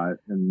talked a lot,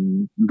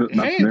 and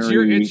hey,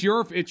 it's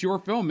your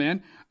film,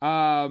 man.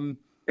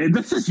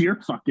 This is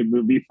your fucking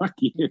movie. Fuck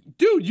you,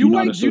 dude.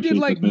 You did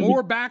like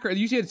more background.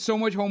 You had so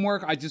much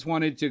homework. I just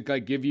wanted to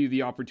like give you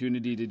the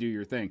opportunity to do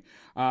your thing.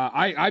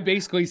 I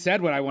basically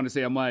said what I want to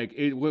say. I'm like,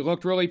 it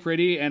looked really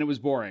pretty and it was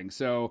boring.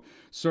 So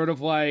sort of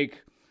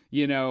like,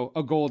 you know,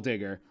 a gold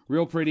digger,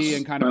 real pretty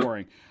and kind of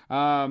boring.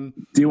 Do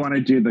you want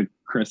to do the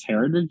Chris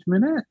Heritage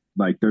minute?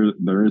 Like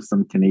there is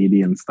some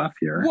Canadian stuff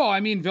here. Well, I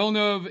mean,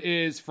 Villeneuve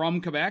is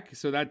from Quebec,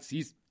 so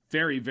he's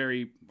very,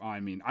 very,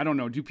 I mean, I don't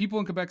know. Do people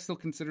in Quebec still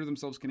consider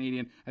themselves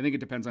Canadian? I think it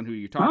depends on who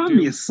you talk to.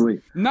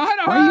 Obviously. Why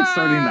are you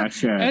starting that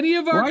shit?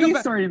 Why are you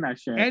starting that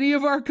shit? Any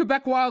of our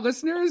Quebecois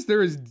listeners,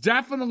 there is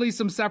definitely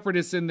some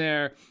separatists in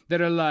there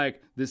that are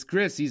like, this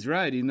Chris, he's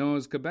right. He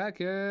knows Quebec.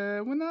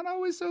 We're not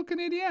always so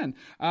Canadian.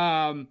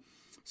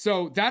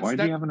 So that's... Why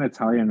do you have an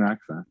Italian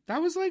accent?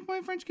 That was like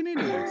my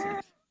French-Canadian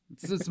accent.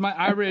 It's my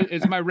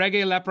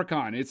reggae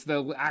leprechaun. It's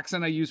the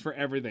accent I use for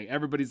everything.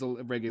 Everybody's a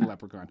reggae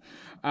leprechaun.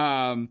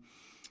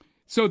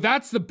 So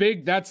that's the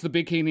big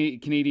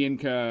Canadian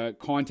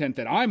content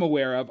that I'm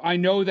aware of. I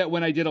know that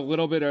when I did a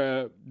little bit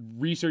of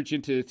research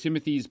into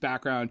Timothy's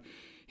background,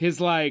 his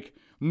like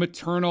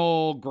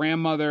maternal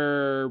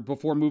grandmother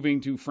before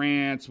moving to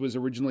France was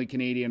originally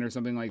Canadian or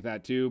something like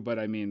that too. But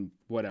I mean,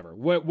 whatever.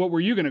 What were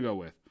you going to go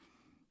with?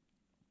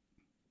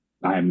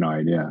 I have no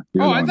idea.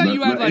 Oh, I thought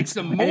you had like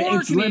some more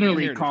it's Canadian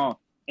literally heritage. called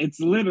it's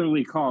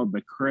literally called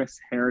the Chris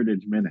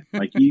Heritage Minute.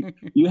 Like you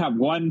have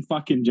one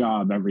fucking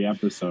job every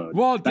episode.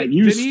 Well, that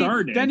you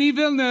started. Denis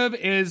Villeneuve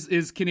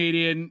is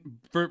Canadian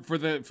for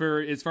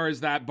as far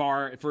as that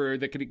bar for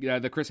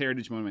the Chris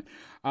Heritage moment.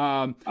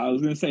 I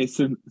was gonna say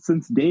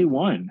since day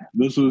one,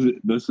 this was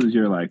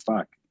your like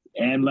fuck.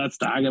 And let's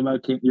talk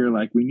about you're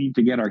like, we need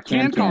to get our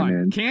CanCon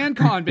in.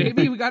 CanCon,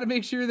 baby. We got to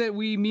make sure that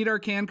we meet our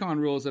CanCon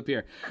rules up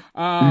here.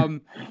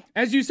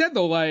 As you said,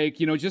 though,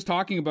 like, you know, just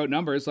talking about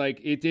numbers, like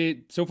it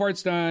did, so far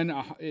it's done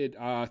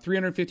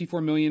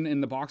 $354 million in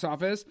the box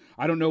office.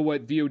 I don't know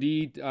what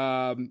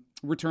VOD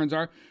returns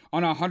are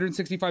on a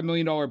 $165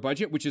 million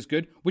budget, which is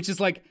good, which is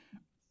like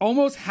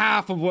almost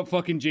half of what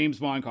fucking James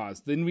Bond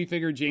cost. Then we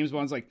figured James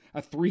Bond's like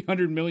a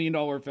 $300 million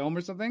film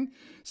or something.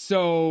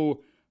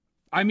 So,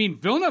 I mean,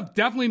 Villeneuve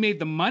definitely made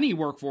the money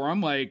work for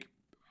him. Like,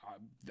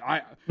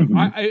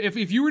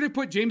 if you were to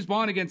put James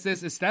Bond against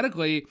this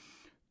aesthetically,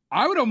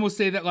 I would almost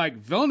say that like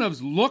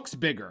Villeneuve's looks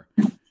bigger.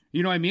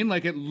 You know what I mean?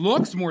 Like it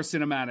looks more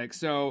cinematic.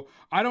 So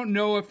I don't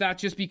know if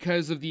that's just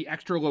because of the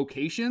extra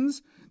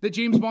locations that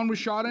James Bond was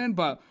shot in,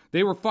 but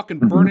they were fucking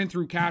burning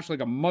through cash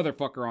like a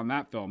motherfucker on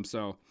that film.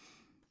 So,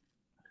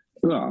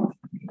 well,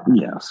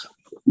 yes,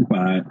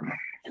 but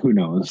who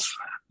knows?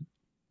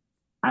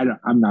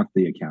 I'm not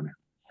the accountant.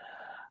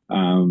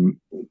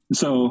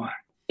 So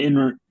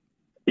in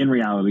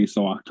reality,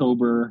 so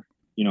October,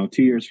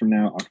 2 years from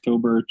now,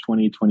 October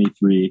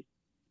 2023,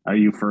 are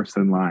you first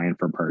in line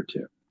for part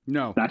 2?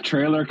 No. That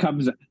trailer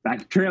comes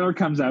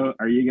out.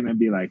 Are you going to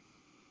be like,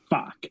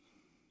 fuck,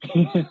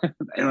 it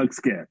looks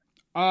good?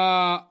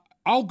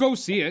 I'll go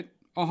see it.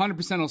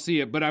 100% I'll see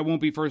it, but I won't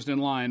be first in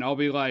line. I'll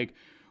be like,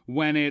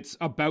 when it's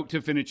about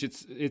to finish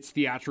its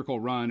theatrical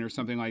run or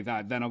something like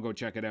that, then I'll go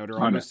check it out, or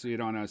I'll see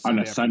it on a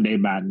Sunday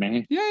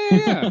matinee.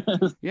 Yeah.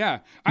 Yeah.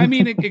 I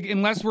mean,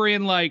 unless we're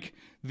in like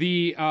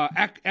the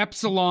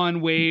epsilon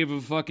wave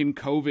of fucking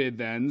COVID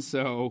then,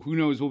 so who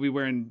knows, we'll be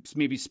wearing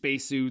maybe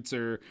spacesuits,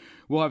 or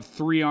we'll have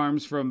 3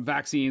 arms from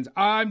vaccines.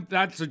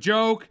 That's a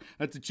joke.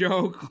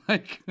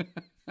 Like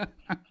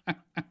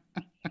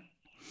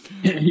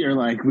you're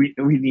like, we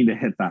need to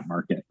hit that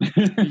market.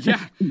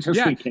 Yeah. In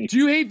case. Do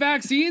you hate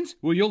vaccines?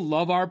 Well, you'll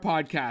love our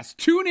podcast.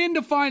 Tune in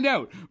to find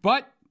out.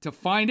 But to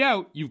find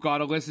out, you've got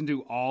to listen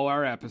to all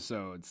our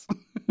episodes.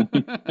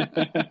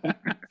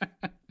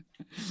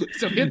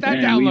 So hit that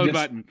download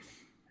button.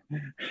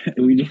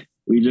 We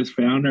just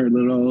found our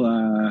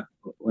little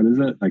what is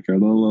it? Like our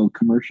little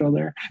commercial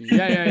there.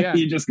 Yeah.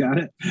 You just got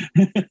it.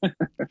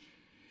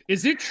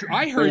 Is it true?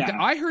 I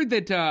heard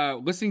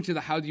that listening to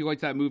the How Do You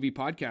Like That Movie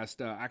podcast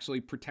actually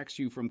protects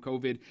you from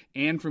COVID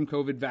and from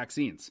COVID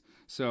vaccines.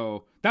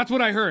 So that's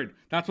what I heard.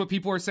 That's what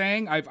people are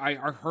saying. I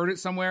heard it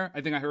somewhere.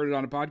 I think I heard it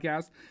on a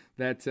podcast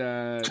that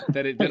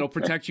it'll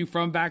protect you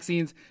from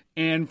vaccines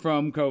and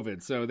from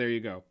COVID. So there you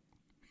go.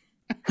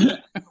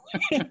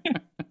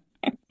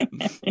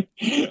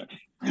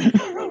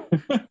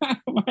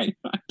 My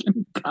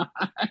fucking God.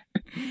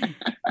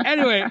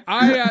 Anyway,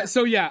 I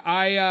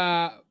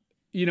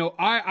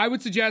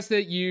would suggest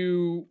that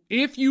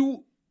if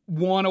you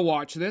want to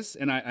watch this,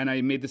 and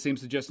I made the same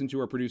suggestion to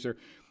our producer,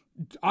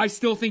 I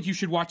still think you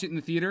should watch it in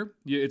the theater.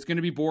 It's going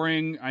to be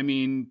boring. I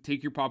mean,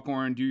 take your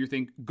popcorn, do your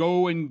thing,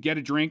 go and get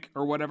a drink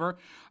or whatever.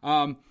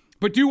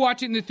 But do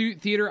watch it in the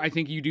theater. I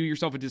think you do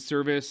yourself a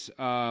disservice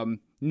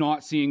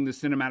not seeing the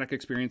cinematic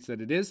experience that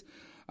it is.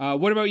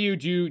 What about you?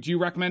 Do you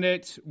recommend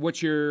it?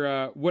 What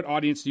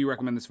audience do you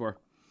recommend this for?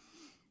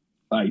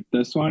 Like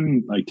this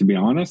one, like to be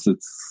honest,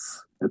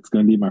 it's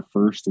going to be my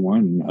first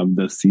one of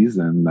this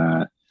season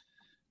that,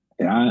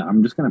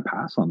 I'm just going to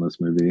pass on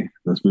this movie.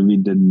 This movie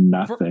did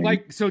nothing.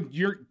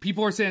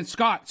 People are saying,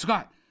 Scott,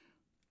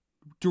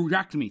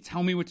 direct me.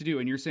 Tell me what to do.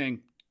 And you're saying,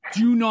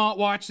 do not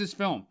watch this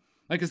film.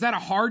 Like, is that a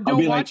hard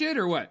don't watch it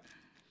or what?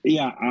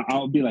 Yeah,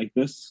 I'll be like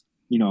this.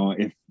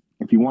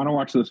 If you want to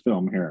watch this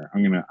film, here,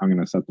 I'm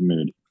gonna set the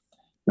mood.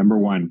 Number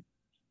 1,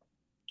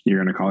 you're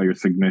going to call your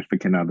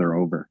significant other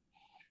over.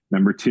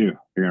 Number 2,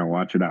 you're going to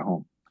watch it at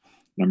home.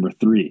 Number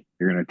 3,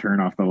 you're going to turn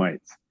off the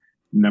lights.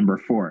 Number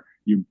 4,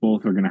 you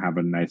both are going to have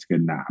a nice,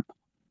 good nap.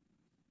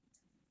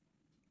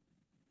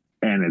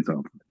 And it's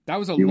over. That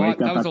was a you lot.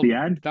 That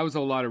was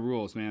a lot of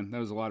rules, man. That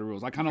was a lot of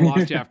rules. I kind of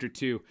lost you after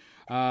 2.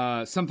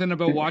 Something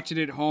about watching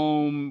it at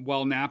home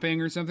while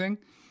napping or something.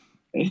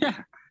 Yeah,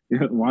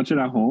 watch it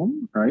at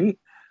home, right?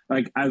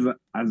 Like as a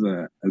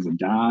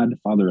dad,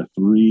 father of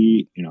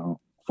 3,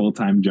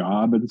 full-time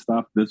job and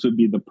stuff. This would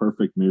be the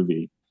perfect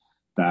movie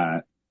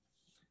that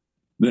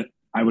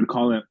I would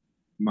call it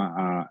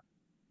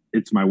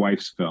it's my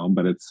wife's film,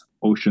 but it's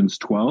Ocean's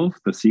 12,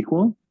 the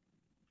sequel,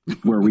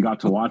 where we got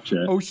to watch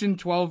it. Ocean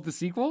 12, the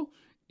sequel?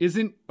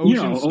 Isn't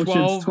Ocean's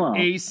 12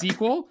 a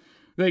sequel?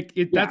 Like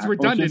that's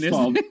redundant,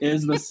 isn't it?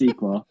 Is the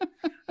sequel.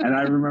 And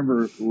I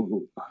remember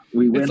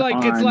we went It's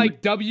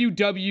like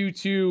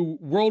WW2,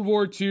 World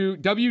War II,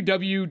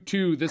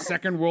 WW2, the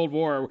Second World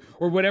War,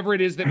 or whatever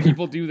it is that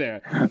people do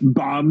there.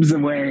 Bombs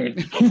away.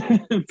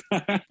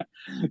 But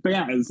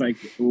yeah, it's like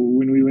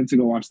when we went to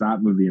go watch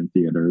that movie in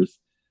theaters,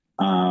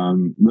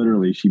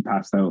 Literally, she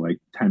passed out like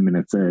 10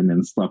 minutes in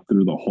and slept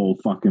through the whole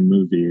fucking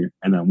movie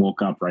and then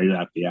woke up right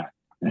at the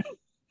end.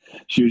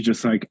 She was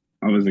just like,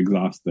 I was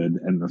exhausted,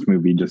 and this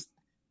movie just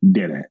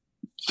did it.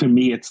 To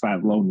me, it's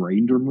that Lone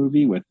Ranger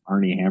movie with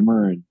Armie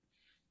Hammer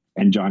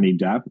and Johnny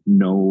Depp.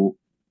 No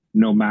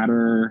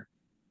matter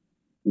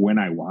when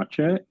I watch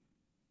it,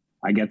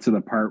 I get to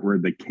the part where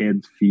the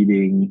kid's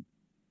feeding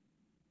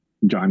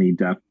Johnny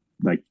Depp,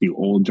 like the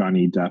old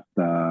Johnny Depp,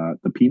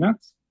 the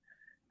peanuts,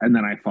 and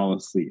then I fall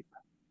asleep.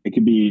 It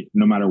could be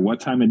no matter what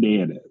time of day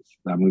it is.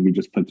 That movie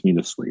just puts me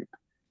to sleep.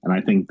 And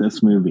I think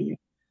this movie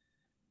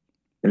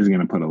is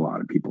going to put a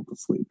lot of people to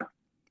sleep.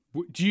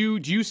 Do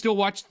you still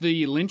watch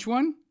the Lynch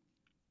one?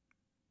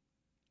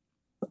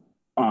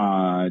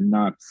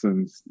 Not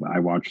since I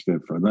watched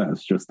it for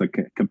this, just to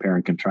compare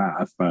and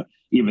contrast. But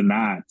even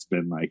that's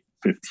been like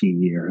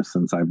 15 years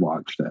since I've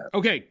watched it.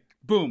 Okay,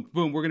 boom.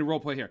 We're going to role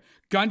play here.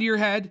 Gun to your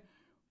head.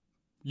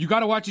 You got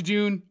to watch a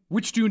Dune.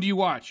 Which Dune do you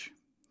watch?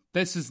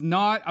 This is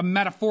not a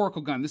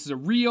metaphorical gun. This is a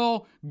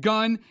real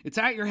gun. It's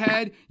at your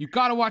head. You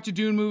got to watch a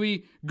Dune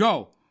movie.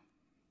 Go.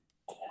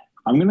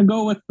 I'm gonna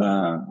go with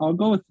I'll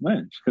go with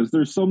Lynch, because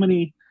there's so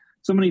many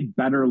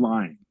better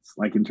lines,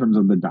 like in terms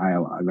of the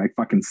dialogue, like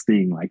fucking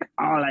Sting, like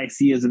all I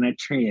see is an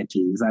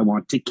Atreides I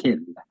want to kill.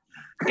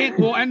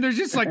 And there's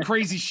just like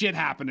crazy shit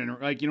happening,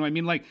 like, you know what I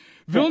mean? Like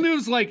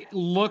Villeneuve's like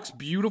looks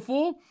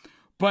beautiful,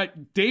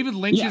 but David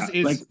Lynch's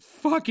is like,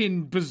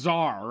 fucking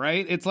bizarre,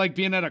 right? It's like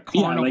being at a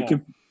carnival. Yeah,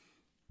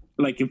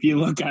 if you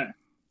look at,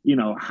 you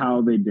know,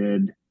 how they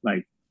did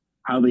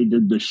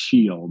the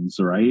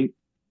shields, right?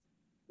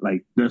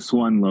 Like this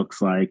one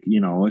looks like, you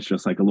know, it's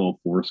just like a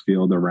little force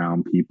field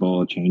around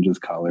people. It changes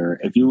color.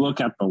 If you look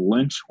at the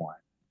Lynch one,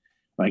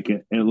 like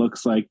it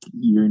looks like,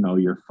 you know,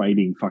 you're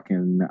fighting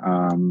fucking,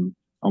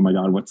 oh my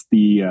God, what's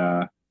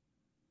that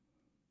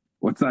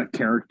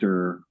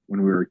character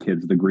when we were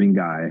kids? The green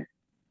guy.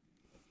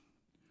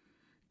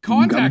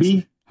 Context.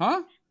 Gumby?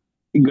 Huh?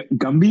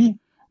 Gumby?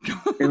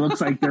 It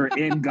looks like they're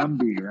in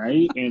Gumby,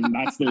 right? And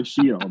that's their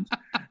shield.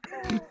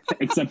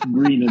 Except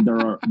green and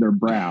they're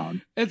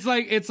brown. It's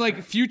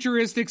like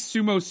futuristic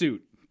sumo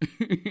suit.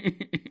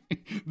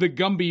 The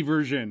Gumby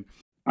version.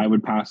 I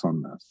would pass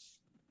on this,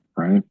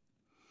 right?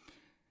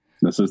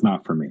 This is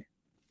not for me.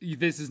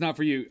 This is not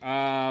for you.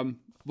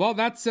 Well,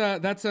 that's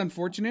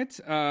unfortunate.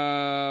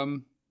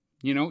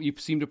 You know, you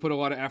seem to put a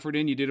lot of effort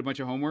in. You did a bunch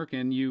of homework,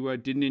 and you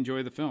didn't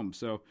enjoy the film.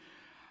 So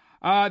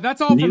that's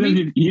all for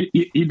me.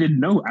 You did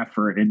no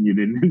effort, and you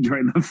didn't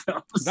enjoy the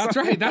film. So.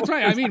 That's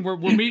right. I mean, we're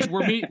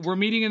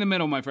meeting in the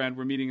middle, my friend.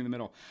 We're meeting in the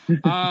middle.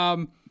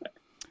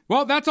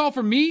 Well, that's all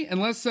for me.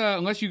 Unless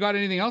you got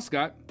anything else,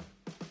 Scott.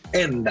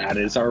 And that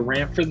is our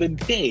rant for the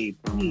day.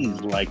 Please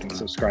like and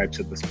subscribe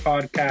to this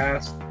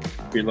podcast.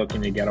 If you're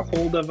looking to get a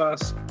hold of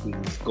us,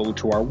 please go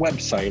to our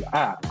website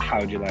at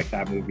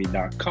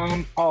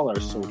howdyoulikethatmovie.com. All our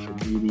social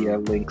media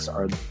links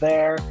are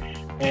there,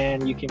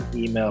 and you can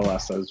email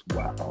us as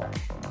well.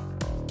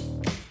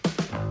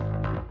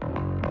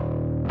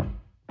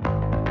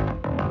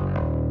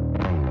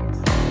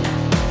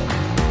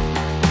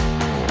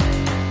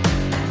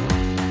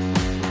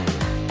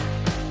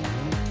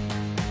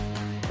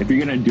 If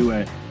you're going to do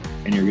it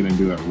and you're going to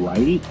do it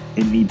right,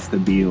 it needs to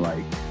be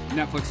like...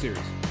 Netflix series.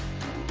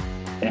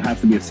 It has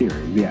to be a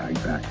series. Yeah,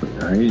 exactly,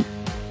 right?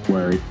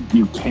 Where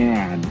you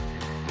can,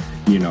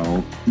 you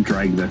know,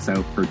 drag this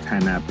out for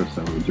 10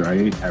 episodes,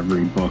 right?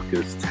 Every book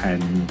is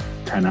 10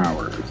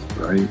 hours,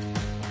 right?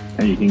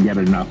 And you can get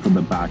enough of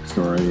the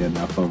backstory,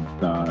 enough of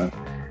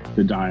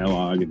the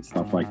dialogue and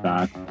stuff like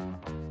that.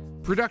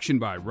 Production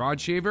by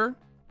Rod Shaver,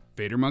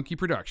 Vader Monkey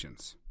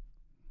Productions.